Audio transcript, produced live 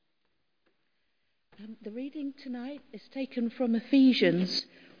The reading tonight is taken from Ephesians,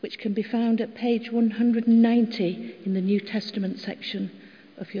 which can be found at page 190 in the New Testament section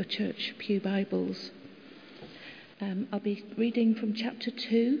of your church pew Bibles. I'll be reading from chapter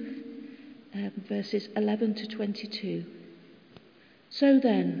 2, verses 11 to 22. So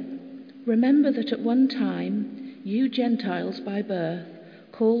then, remember that at one time you Gentiles by birth,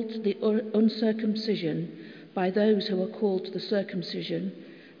 called the uncircumcision by those who are called the circumcision,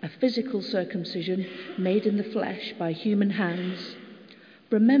 a physical circumcision made in the flesh by human hands.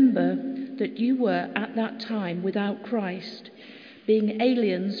 Remember that you were at that time without Christ, being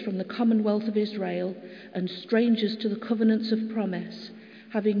aliens from the commonwealth of Israel and strangers to the covenants of promise,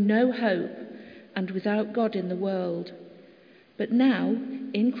 having no hope and without God in the world. But now,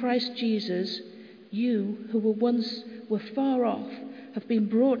 in Christ Jesus, you who were far off have been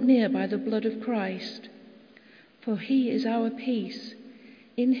brought near by the blood of Christ. For he is our peace.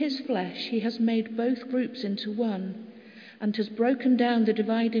 In his flesh he has made both groups into one, and has broken down the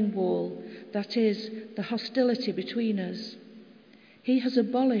dividing wall, that is, the hostility between us. He has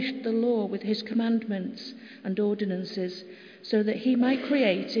abolished the law with his commandments and ordinances, so that he might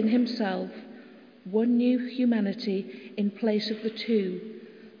create in himself one new humanity in place of the two,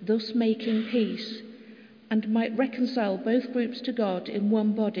 thus making peace, and might reconcile both groups to God in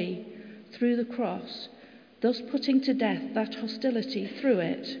one body through the cross, thus putting to death that hostility through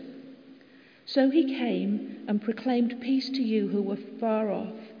it. So he came and proclaimed peace to you who were far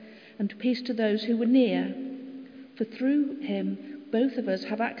off, and peace to those who were near. For through him both of us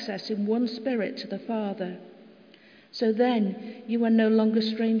have access in one spirit to the Father. So then you are no longer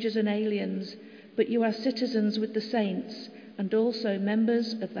strangers and aliens, but you are citizens with the saints, and also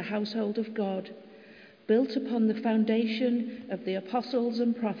members of the household of God, built upon the foundation of the apostles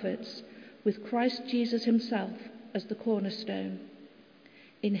and prophets, with Christ Jesus himself as the cornerstone.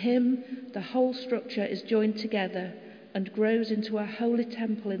 In him the whole structure is joined together and grows into a holy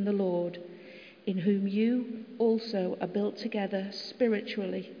temple in the Lord, in whom you also are built together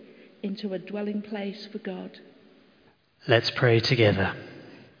spiritually into a dwelling place for God. Let's pray together.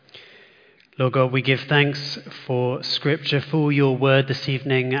 Lord God, we give thanks for Scripture, for your word this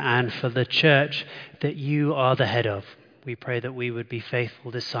evening, and for the church that you are the head of. We pray that we would be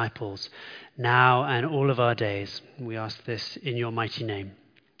faithful disciples now and all of our days. We ask this in your mighty name.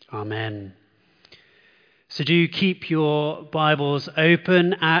 Amen. So do keep your Bibles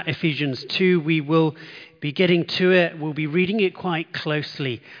open at Ephesians 2. We will be getting to it. We'll be reading it quite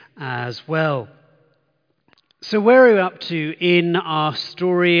closely as well. So where are we up to in our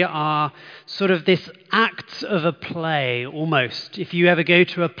story, our sort of this act of a play almost? If you ever go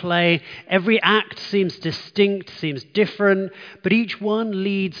to a play, every act seems distinct, seems different, but each one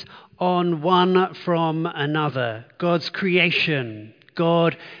leads on one from another. God's creation.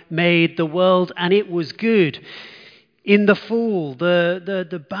 God made the world and it was good. In the fall,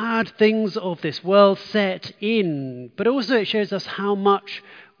 the bad things of this world set in, but also it shows us how much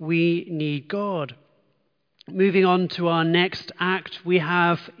we need God. Moving on to our next act, we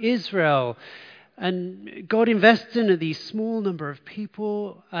have Israel. And God invests in these small number of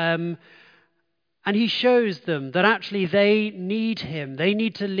people, and he shows them that actually they need him. They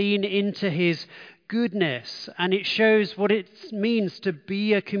need to lean into his goodness. And it shows what it means to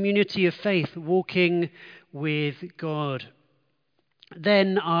be a community of faith, walking with God.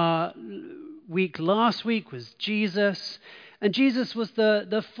 Then our week last week was Jesus. And Jesus was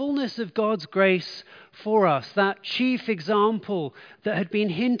the fullness of God's grace for us, that chief example that had been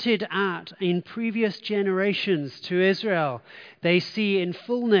hinted at in previous generations to Israel. They see in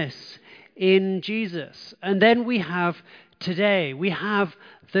fullness in Jesus. And then we have today, we have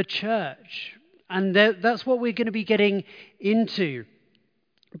the church. And that's what we're going to be getting into.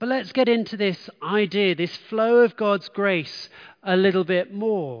 But let's get into this idea, this flow of God's grace a little bit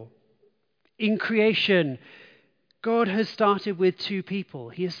more. In creation, God has started with two people.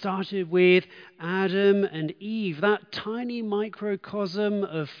 He has started with Adam and Eve, that tiny microcosm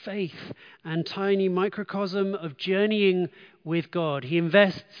of faith and tiny microcosm of journeying with God. He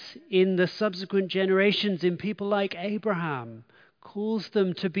invests in the subsequent generations in people like Abraham, calls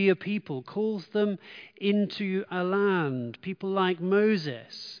them to be a people, calls them into a land. People like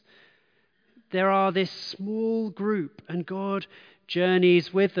Moses. There are this small group, and God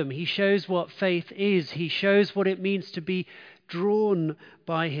journeys with them. He shows what faith is. He shows what it means to be drawn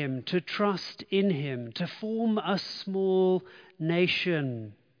by him, to trust in him, to form a small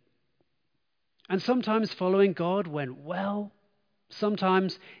nation. And sometimes following God went well.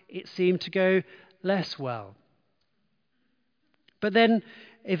 Sometimes it seemed to go less well. But then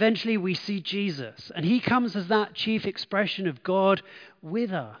eventually we see Jesus, and he comes as that chief expression of God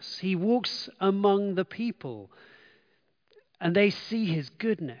with us. He walks among the people, and they see his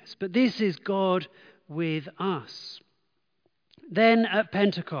goodness. But this is God with us. Then at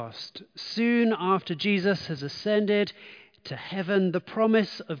Pentecost, soon after Jesus has ascended to heaven, the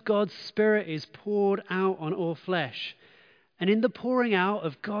promise of God's Spirit is poured out on all flesh. And in the pouring out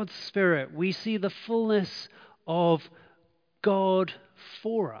of God's Spirit, we see the fullness of God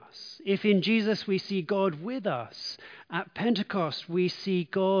for us. If in Jesus we see God with us, at Pentecost we see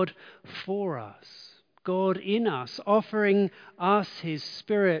God for us, God in us, offering us his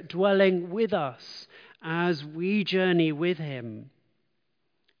Spirit, dwelling with us as we journey with him.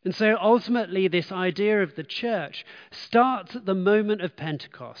 And so ultimately this idea of the church starts at the moment of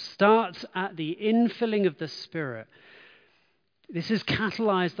Pentecost, starts at the infilling of the Spirit. This has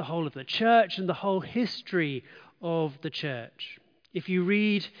catalyzed the whole of the church and the whole history of the church. If you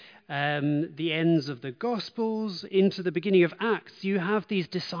read the ends of the Gospels into the beginning of Acts, you have these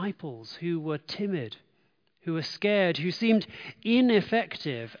disciples who were timid, who were scared, who seemed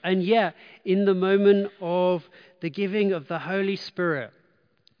ineffective. And yet, in the moment of the giving of the Holy Spirit,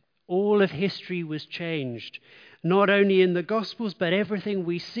 all of history was changed. Not only in the Gospels, but everything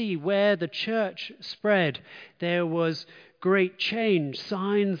we see where the church spread, there was great change,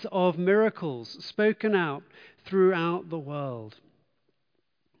 signs of miracles spoken out throughout the world.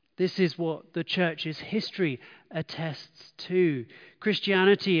 This is what the church's history attests to.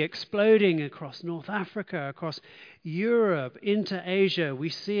 Christianity exploding across North Africa, across Europe, into Asia. We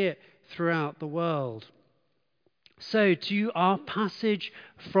see it throughout the world. So to our passage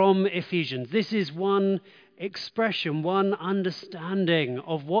from Ephesians, this is one expression, one understanding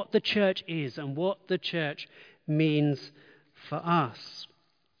of what the church is and what the church means for us.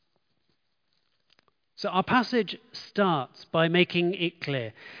 So our passage starts by making it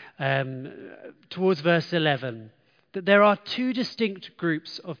clear, towards verse 11, that there are two distinct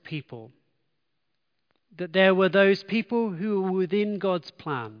groups of people. That there were those people who were within God's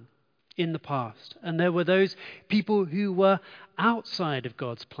plan in the past, and there were those people who were outside of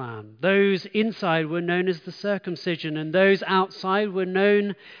God's plan. Those inside were known as the circumcision, and those outside were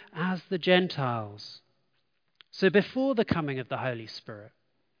known as the Gentiles. So before the coming of the Holy Spirit,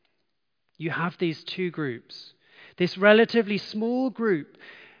 you have these two groups. This relatively small group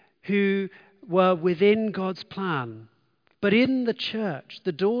who were within God's plan. But in the church,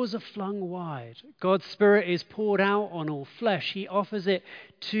 the doors are flung wide. God's Spirit is poured out on all flesh. He offers it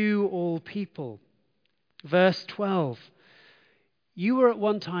to all people. Verse 12. You were at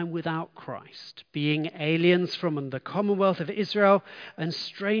one time without Christ, being aliens from the commonwealth of Israel and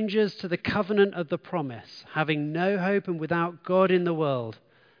strangers to the covenant of the promise, having no hope and without God in the world.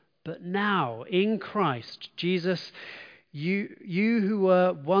 But now, in Christ Jesus, you who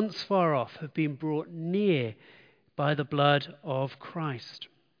were once far off have been brought near by the blood of Christ.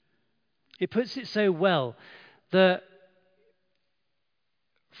 It puts it so well that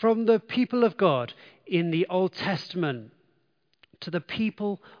from the people of God in the Old Testament to the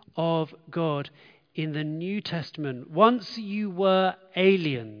people of God in the New Testament, once you were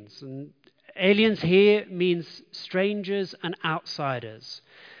aliens, and aliens here means strangers and outsiders.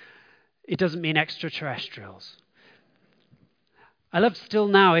 It doesn't mean extraterrestrials. I love still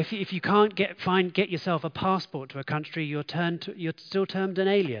now, if you can't get yourself a passport to a country, you're still termed an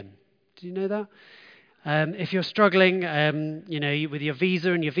alien. Do you know that? If you're struggling, with your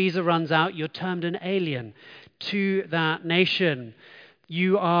visa and your visa runs out, you're termed an alien to that nation.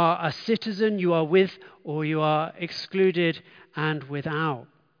 You are a citizen, you are with or you are excluded and without.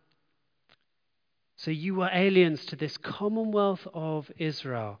 So you were aliens to this commonwealth of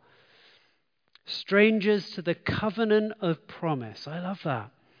Israel. Strangers to the covenant of promise. I love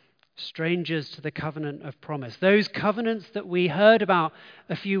that. Strangers to the covenant of promise. Those covenants that we heard about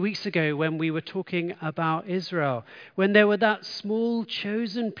a few weeks ago when we were talking about Israel. When there were that small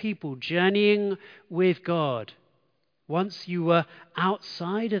chosen people journeying with God. Once you were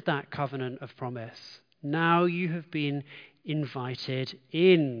outside of that covenant of promise. Now you have been invited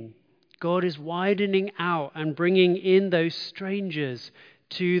in. God is widening out and bringing in those strangers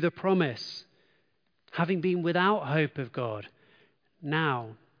to the promise. Having been without hope of God,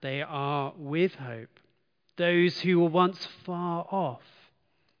 now they are with hope. Those who were once far off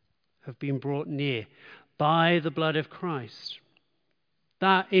have been brought near by the blood of Christ.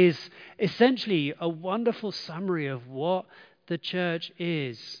 That is essentially a wonderful summary of what the church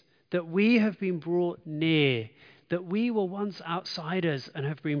is. That we have been brought near, that we were once outsiders and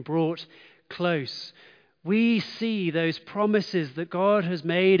have been brought close. We see those promises that God has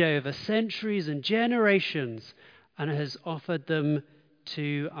made over centuries and generations and has offered them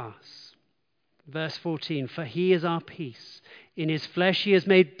to us. Verse 14, for he is our peace. In his flesh he has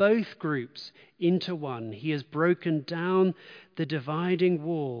made both groups into one. He has broken down the dividing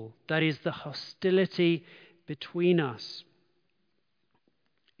wall, that is the hostility between us.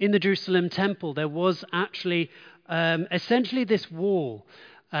 In the Jerusalem temple, there was actually essentially this wall,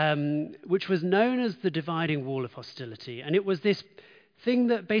 which was known as the dividing wall of hostility. And it was this thing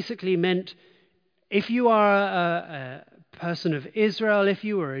that basically meant if you are a person of Israel, if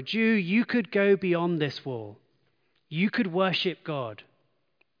you were a Jew, you could go beyond this wall. You could worship God.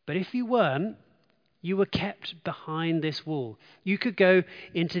 But if you weren't, you were kept behind this wall. You could go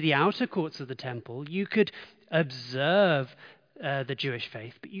into the outer courts of the temple. You could observe the Jewish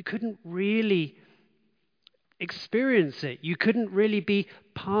faith, but you couldn't really experience it. You couldn't really be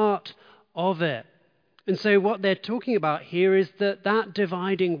part of it. And so what they're talking about here is that that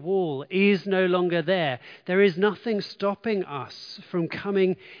dividing wall is no longer there. There is nothing stopping us from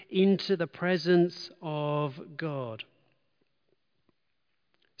coming into the presence of God.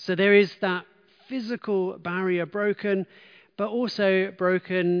 So there is that physical barrier broken, but also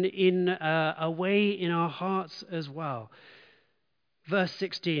broken in a way in our hearts as well. Verse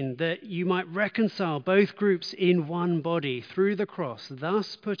 16, that you might reconcile both groups in one body through the cross,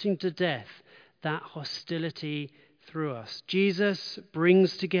 thus putting to death that hostility through us. Jesus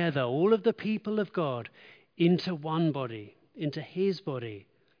brings together all of the people of God into one body, into his body.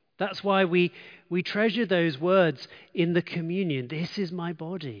 That's why we treasure those words in the communion. This is my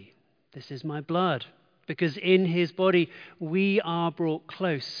body. This is my blood. Because in his body we are brought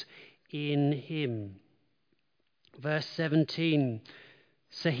close in him. Verse 17,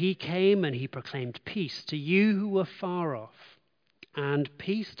 so he came and he proclaimed peace to you who were far off, and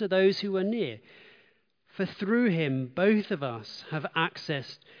peace to those who are near. For through him both of us have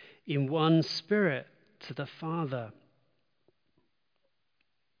access in one spirit to the Father.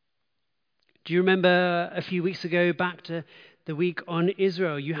 Do you remember a few weeks ago, back to the week on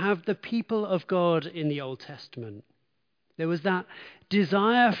Israel, you have the people of God in the Old Testament. There was that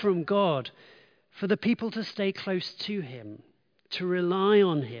desire from God for the people to stay close to him, to rely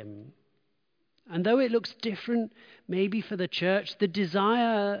on him. And though it looks different maybe for the church, the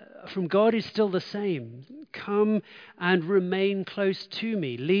desire from God is still the same. Come and remain close to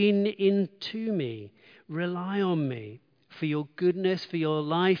me. Lean into me. Rely on me for your goodness, for your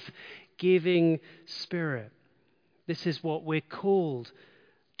life-giving spirit. This is what we're called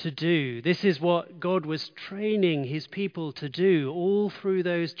to do. This is what God was training his people to do all through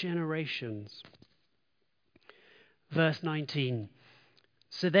those generations. Verse 19.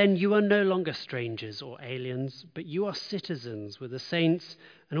 So then you are no longer strangers or aliens, but you are citizens with the saints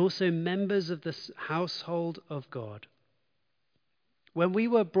and also members of the household of God. When we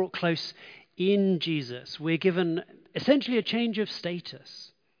were brought close in Jesus, we're given essentially a change of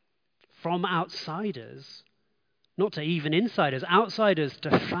status from outsiders, not to even insiders, outsiders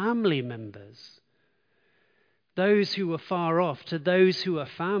to family members. Those who were far off to those who are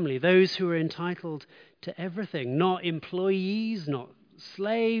family, those who are entitled to everything, not employees, not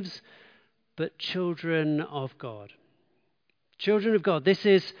slaves, but children of God. Children of God. This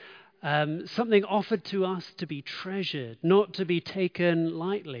is something offered to us to be treasured, not to be taken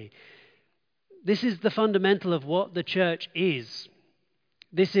lightly. This is the fundamental of what the church is.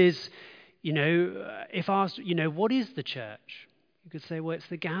 This is, if asked, what is the church? You could say, well, it's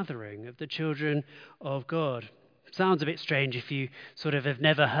the gathering of the children of God. Sounds a bit strange if you sort of have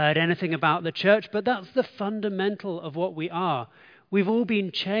never heard anything about the church, but that's the fundamental of what we are. We've all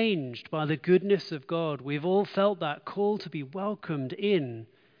been changed by the goodness of God. We've all felt that call to be welcomed in,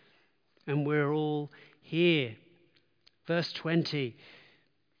 and we're all here. Verse 20,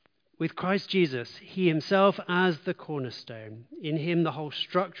 with Christ Jesus, he himself as the cornerstone. In him the whole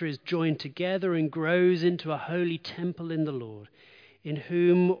structure is joined together and grows into a holy temple in the Lord, in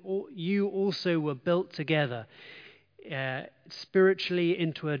whom you also were built together spiritually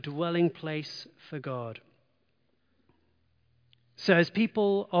into a dwelling place for God. So as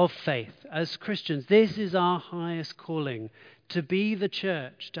people of faith, as Christians, this is our highest calling, to be the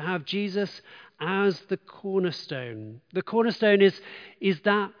church, to have Jesus as the cornerstone. The cornerstone is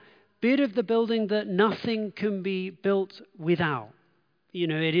that bit of the building that nothing can be built without.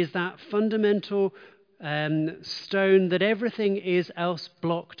 It is that fundamental stone that everything is else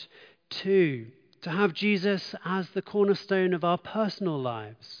blocked to. To have Jesus as the cornerstone of our personal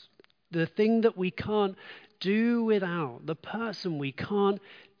lives, the thing that we can't do without, the person we can't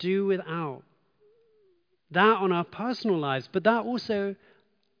do without. That on our personal lives, but that also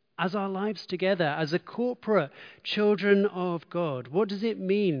as our lives together, as a corporate children of God? What does it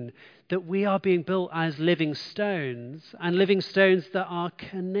mean that we are being built as living stones, and living stones that are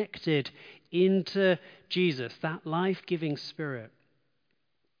connected into Jesus, that life-giving Spirit?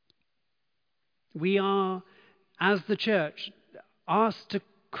 We are, as the church, asked to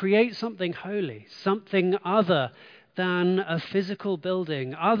create something holy, something other than a physical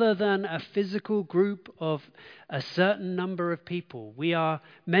building, other than a physical group of a certain number of people. We are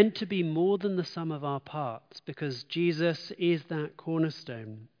meant to be more than the sum of our parts, because Jesus is that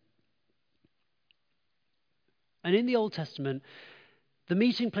cornerstone. And in the Old Testament, the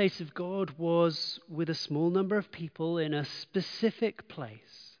meeting place of God was with a small number of people in a specific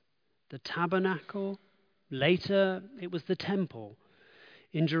place. The tabernacle, later it was the temple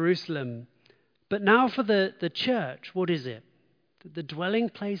in Jerusalem. But now for the church, what is it? The dwelling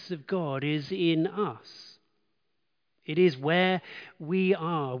place of God is in us. It is where we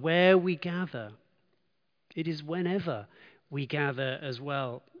are, where we gather. It is whenever we gather as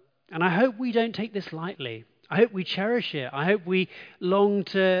well. And I hope we don't take this lightly. I hope we cherish it. I hope we long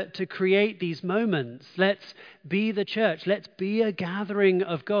to create these moments. Let's be the church. Let's be a gathering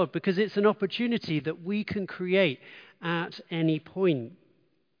of God, because it's an opportunity that we can create at any point.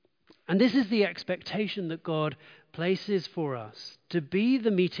 And this is the expectation that God places for us, to be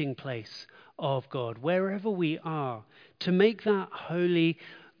the meeting place of God wherever we are, to make that holy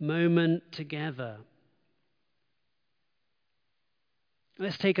moment together.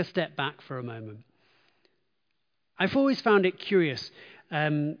 Let's take a step back for a moment. I've always found it curious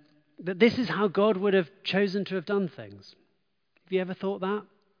that this is how God would have chosen to have done things. Have you ever thought that?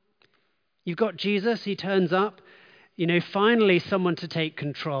 You've got Jesus, he turns up, finally someone to take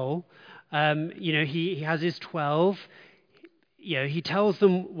control. He has his 12. He tells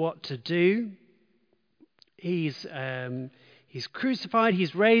them what to do. He's crucified,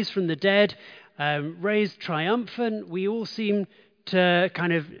 he's raised from the dead, raised triumphant. We all seem to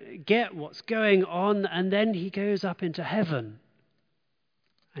kind of get what's going on, and then he goes up into heaven.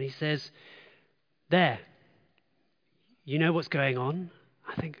 And he says, there, you know what's going on?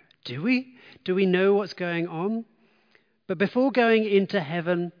 I think, do we? Do we know what's going on? But before going into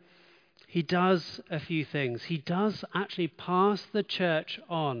heaven, he does a few things. He does actually pass the church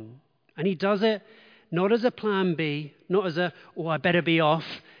on. And he does it not as a plan B, not as I better be off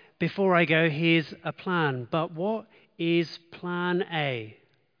before I go, here's a plan. But what is plan A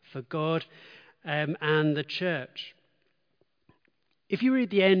for God and the church? If you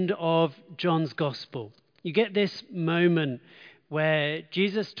read the end of John's Gospel, you get this moment where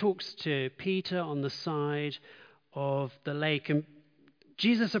Jesus talks to Peter on the side of the lake. And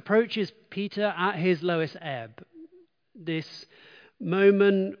Jesus approaches Peter at his lowest ebb. This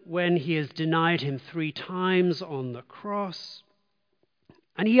moment when he has denied him 3 times on the cross.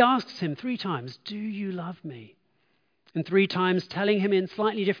 And he asks him 3 times, do you love me? And 3 times telling him in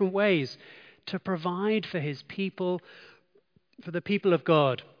slightly different ways to provide for his people, for the people of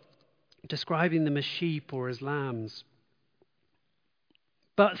God, describing them as sheep or as lambs.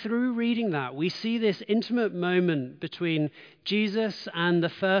 But through reading that, we see this intimate moment between Jesus and the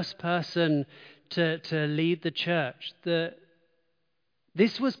first person to lead the church. That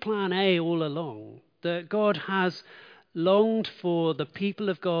this was plan A all along. That God has longed for the people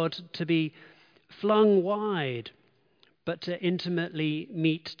of God to be flung wide, but to intimately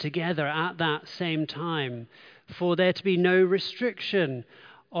meet together at that same time. For there to be no restriction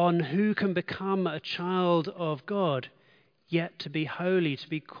on who can become a child of God, yet to be holy, to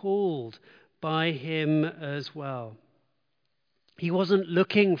be called by him as well. He wasn't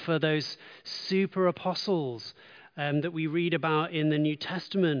looking for those super apostles that we read about in the New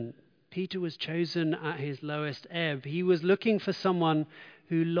Testament. Peter was chosen at his lowest ebb. He was looking for someone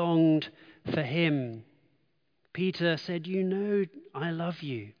who longed for him. Peter said, you know, I love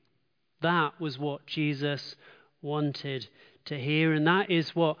you. That was what Jesus wanted to hear, and that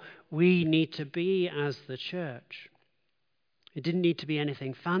is what we need to be as the church. It didn't need to be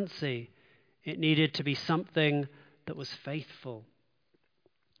anything fancy. It needed to be something that was faithful.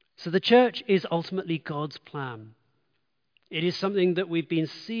 So the church is ultimately God's plan. It is something that we've been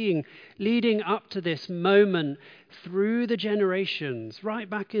seeing leading up to this moment through the generations. Right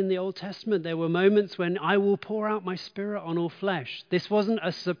back in the Old Testament, there were moments when I will pour out my Spirit on all flesh. This wasn't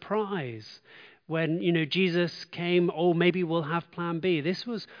a surprise when, Jesus came, oh, maybe we'll have plan B. This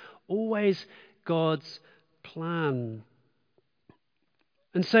was always God's plan.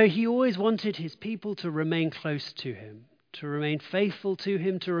 And so he always wanted his people to remain close to him, to remain faithful to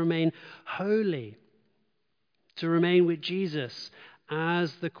him, to remain holy, to remain with Jesus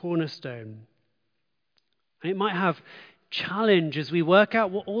as the cornerstone. And it might have challenge as we work out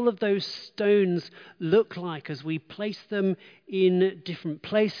what all of those stones look like as we place them in different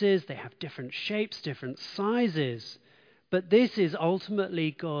places. They have different shapes, different sizes. But this is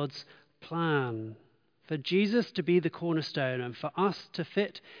ultimately God's plan, for Jesus to be the cornerstone and for us to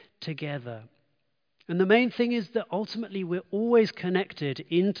fit together. And the main thing is that ultimately we're always connected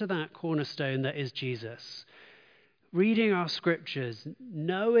into that cornerstone that is Jesus. Reading our scriptures,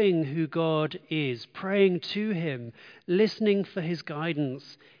 knowing who God is, praying to him, listening for his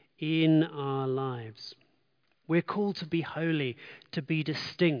guidance in our lives. We're called to be holy, to be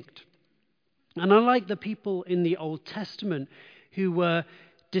distinct. And unlike the people in the Old Testament who were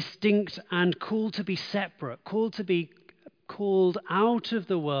distinct and called to be separate, called to be called out of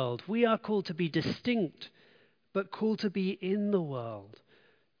the world, we are called to be distinct, but called to be in the world,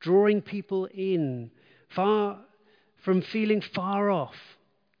 drawing people in, far from feeling far off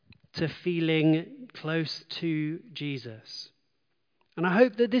to feeling close to Jesus. And I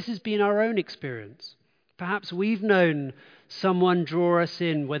hope that this has been our own experience. Perhaps we've known someone draw us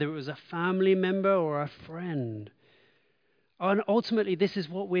in, whether it was a family member or a friend. And ultimately, this is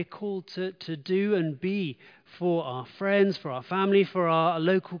what we're called to do and be for our friends, for our family, for our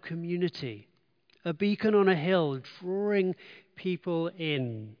local community. A beacon on a hill, drawing people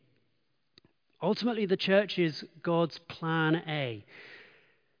in. Ultimately, the church is God's plan A.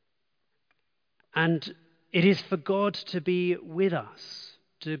 And it is for God to be with us,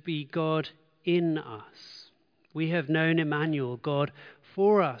 to be God in us. We have known Emmanuel, God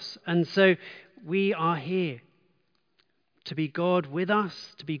for us. And so we are here to be God with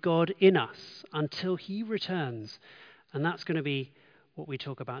us, to be God in us until he returns. And that's going to be what we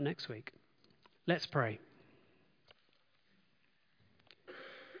talk about next week. Let's pray.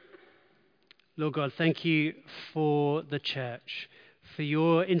 Lord God, thank you for the church, for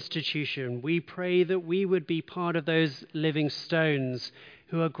your institution. We pray that we would be part of those living stones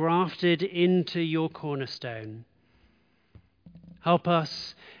who are grafted into your cornerstone. Help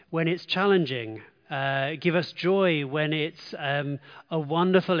us when it's challenging. Give us joy when it's a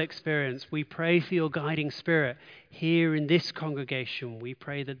wonderful experience. We pray for your guiding spirit here in this congregation. We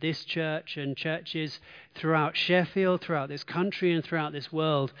pray that this church and churches throughout Sheffield, throughout this country and throughout this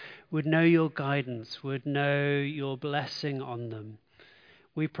world would know your guidance, would know your blessing on them.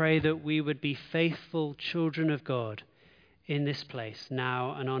 We pray that we would be faithful children of God in this place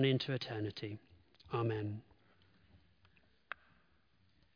now and on into eternity. Amen.